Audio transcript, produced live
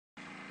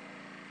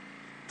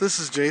This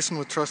is Jason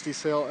with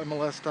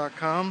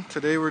TrustySaleMLS.com.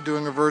 Today we're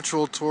doing a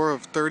virtual tour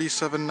of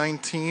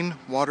 3719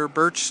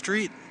 BIRCH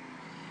Street.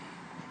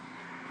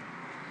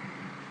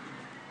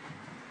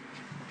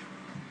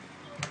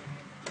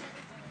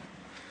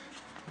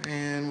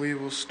 And we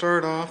will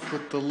start off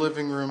with the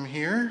living room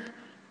here.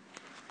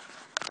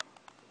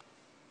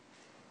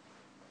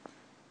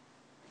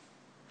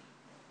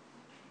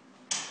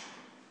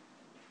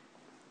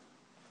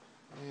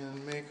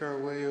 And make our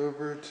way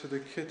over to the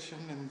kitchen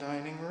and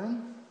dining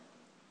room.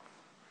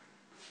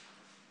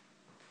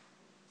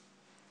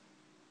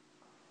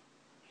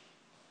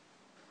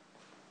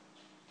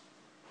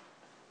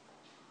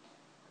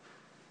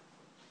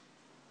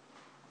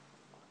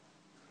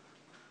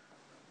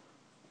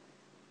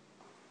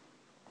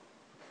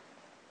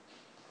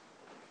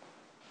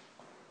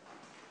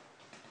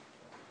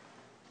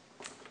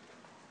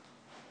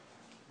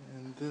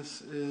 And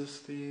this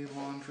is the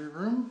laundry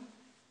room.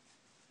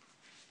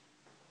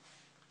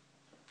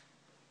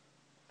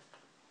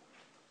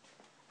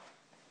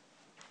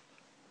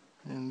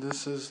 And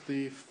this is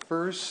the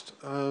first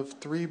of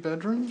 3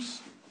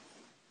 bedrooms.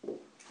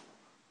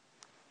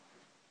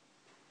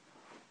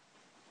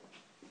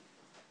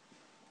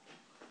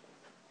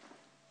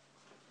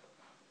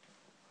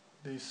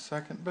 The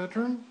second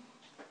bedroom.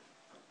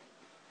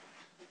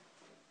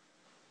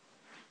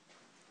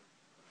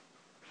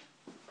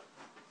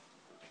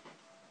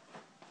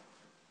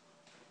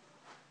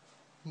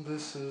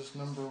 This is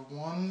number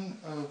 1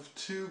 of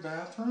 2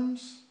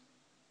 bathrooms.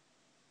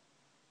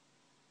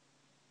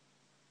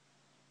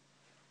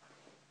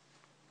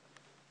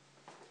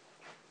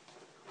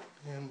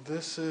 And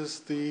this is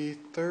the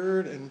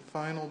third and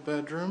final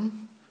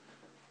bedroom.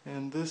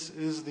 And this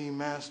is the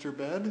master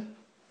bed.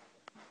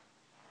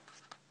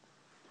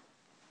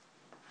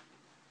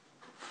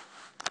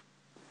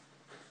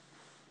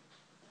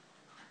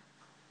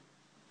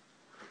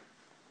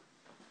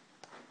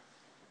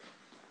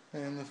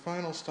 And the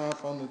final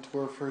stop on the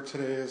tour for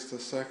today is the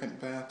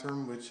second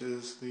bathroom, which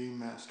is the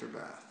master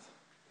bath.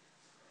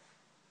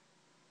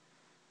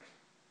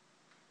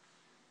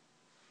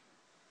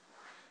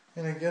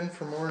 And again,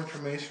 for more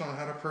information on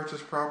how to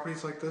purchase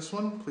properties like this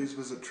one, please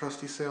visit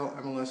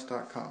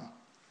TrustySaleMLS.com.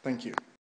 Thank you.